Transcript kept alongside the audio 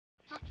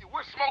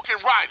with Smoke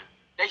and Ryder.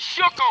 They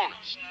shook on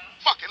us.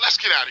 Fuck it, let's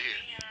get out of here.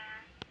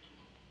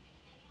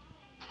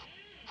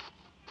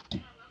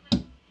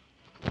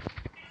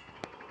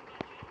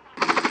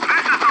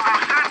 This is the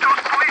Los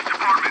Santos Police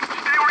Department.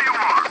 Stay where you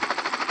are.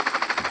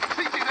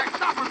 CJ, that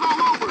chopper's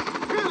all over.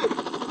 Hit it.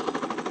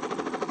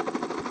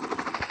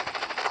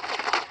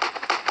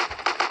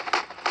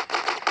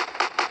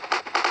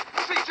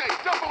 CJ,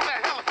 jump on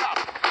that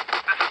helicopter.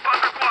 This is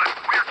Buzzard 1.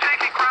 We are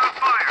taking ground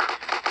fire.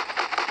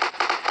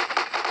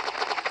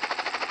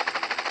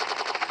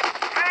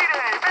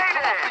 Mayday!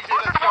 Mayday!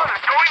 Buzzard 1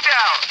 is going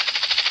down.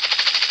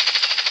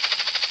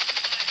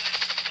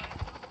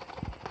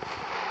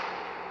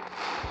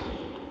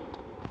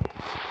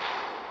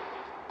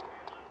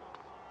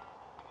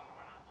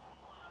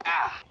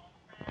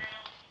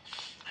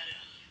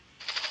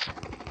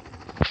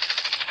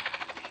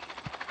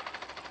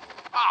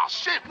 Oh,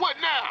 shit, what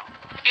now?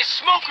 It's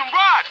Smoke and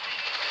Ryder.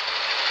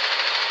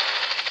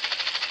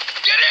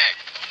 Get in!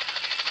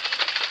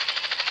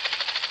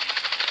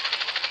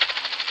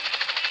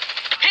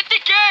 Hit the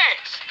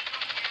gas!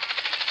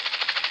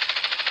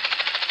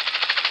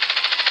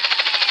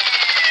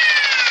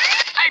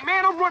 Hey,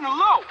 man, I'm running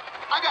low.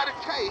 I got a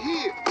K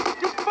here.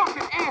 This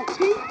fucking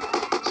antique?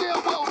 Yeah,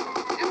 well,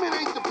 Emmett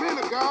ain't the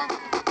Pentagon.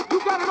 You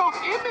got it off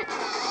Emmett?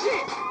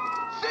 Shit!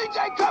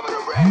 CJ, cover the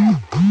rear.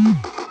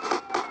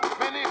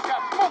 Man, they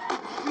got smoke.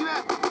 See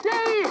that?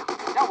 Damn!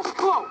 That was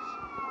close.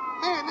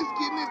 Man, it's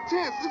getting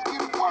intense. It's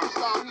getting worse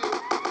out here.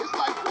 It's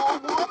like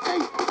World War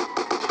VIII.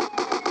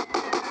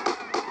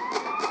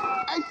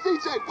 Hey,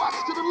 CJ, watch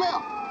to the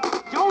left.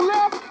 Your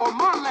left or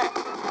my left?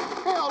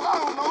 Hell, I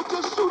don't know.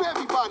 Just shoot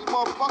everybody,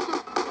 motherfucker.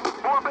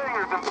 4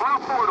 bangers in blue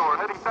corridor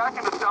heading back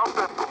into South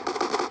Central.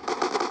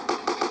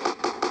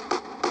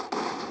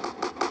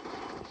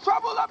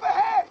 Trouble up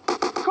ahead!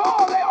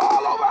 Call, they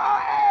all over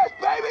our ass,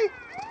 baby!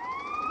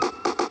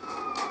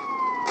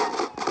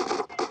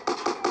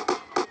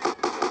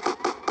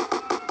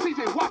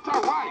 CJ, watch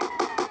our right.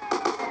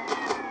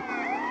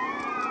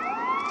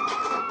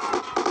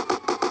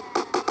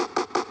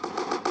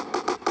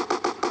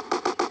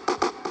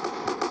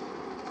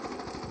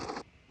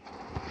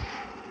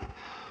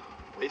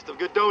 Waste of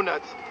good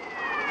donuts.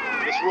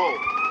 Let's roll.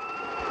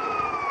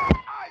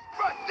 Eyes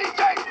front,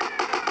 CJ!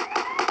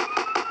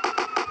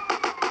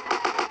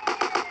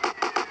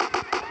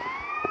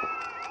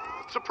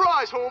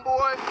 Surprise,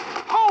 homeboy.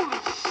 Holy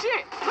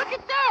shit! Look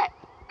at that!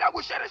 I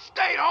wish I'd have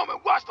stayed home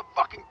and watched the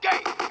fucking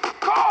game.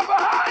 Call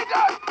behind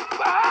us!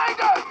 Behind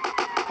us!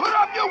 Put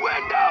up your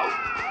window!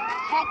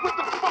 Smoke, what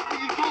the fuck are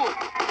you doing?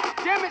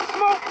 Damn it,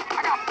 Smoke!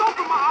 I got soap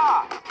in my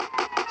eye!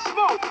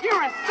 Smoke,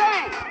 you're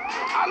insane!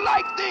 I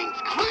like things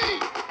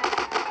clean!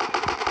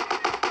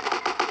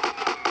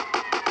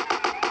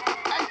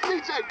 Hey,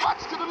 CJ,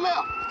 watch to the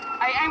left.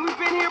 Hey, ain't we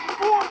been here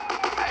before?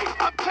 Hey,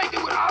 I'm taking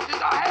what options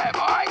I have,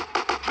 alright?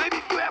 Maybe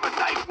if you have a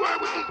nice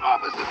word with these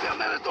officers, they'll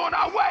let us on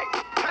our way.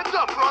 Heads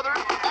up, brother.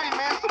 Hey,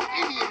 man, some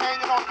idiot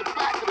hanging off the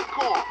back of the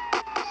car.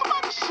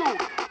 Somebody shoot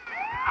him.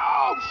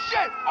 Oh,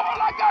 shit! All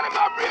I got in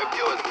my rear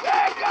view is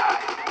bad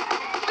guys!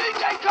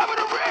 CJ, cover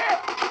the rear!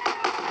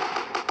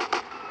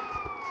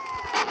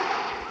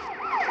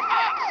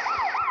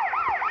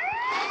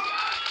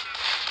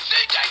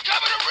 CJ,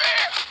 cover the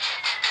rear!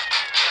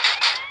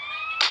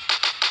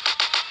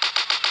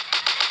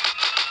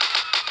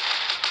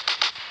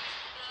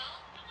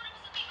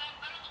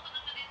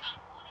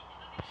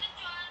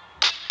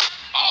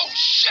 Oh,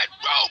 shit!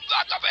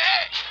 Roadblock up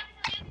ahead!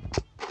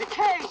 The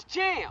cage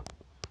jammed!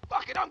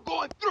 Fuck it, I'm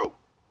going through!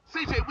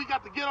 CJ, we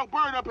got the ghetto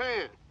bird up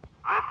here.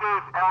 This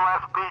is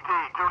LSPD.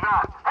 Do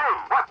not. Hey,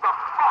 what the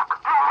fuck?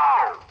 Too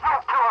low.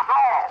 You'll kill us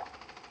all.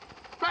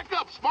 Back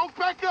up, Smoke,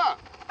 back up.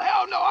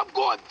 Hell no, I'm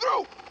going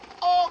through!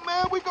 Oh,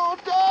 man, we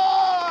gonna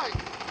die.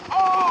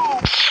 Oh,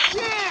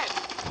 shit!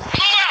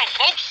 Slow down,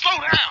 folks, slow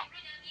down.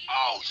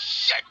 Oh,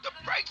 shit, the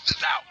brakes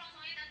is out!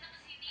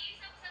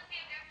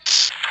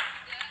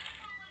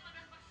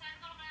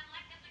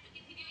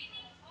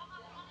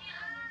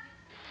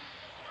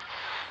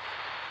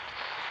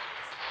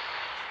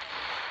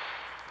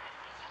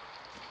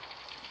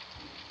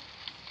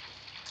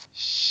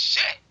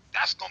 Shit,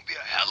 that's gonna be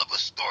a hell of a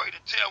story to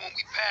tell when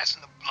we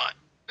passing the blunt.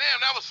 Damn,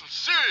 that was some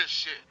serious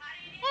shit.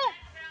 Woo.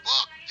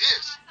 Fuck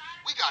this.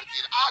 We gotta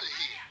get out of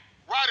here.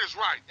 Ryder's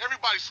right.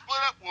 Everybody split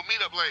up. We'll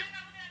meet up later.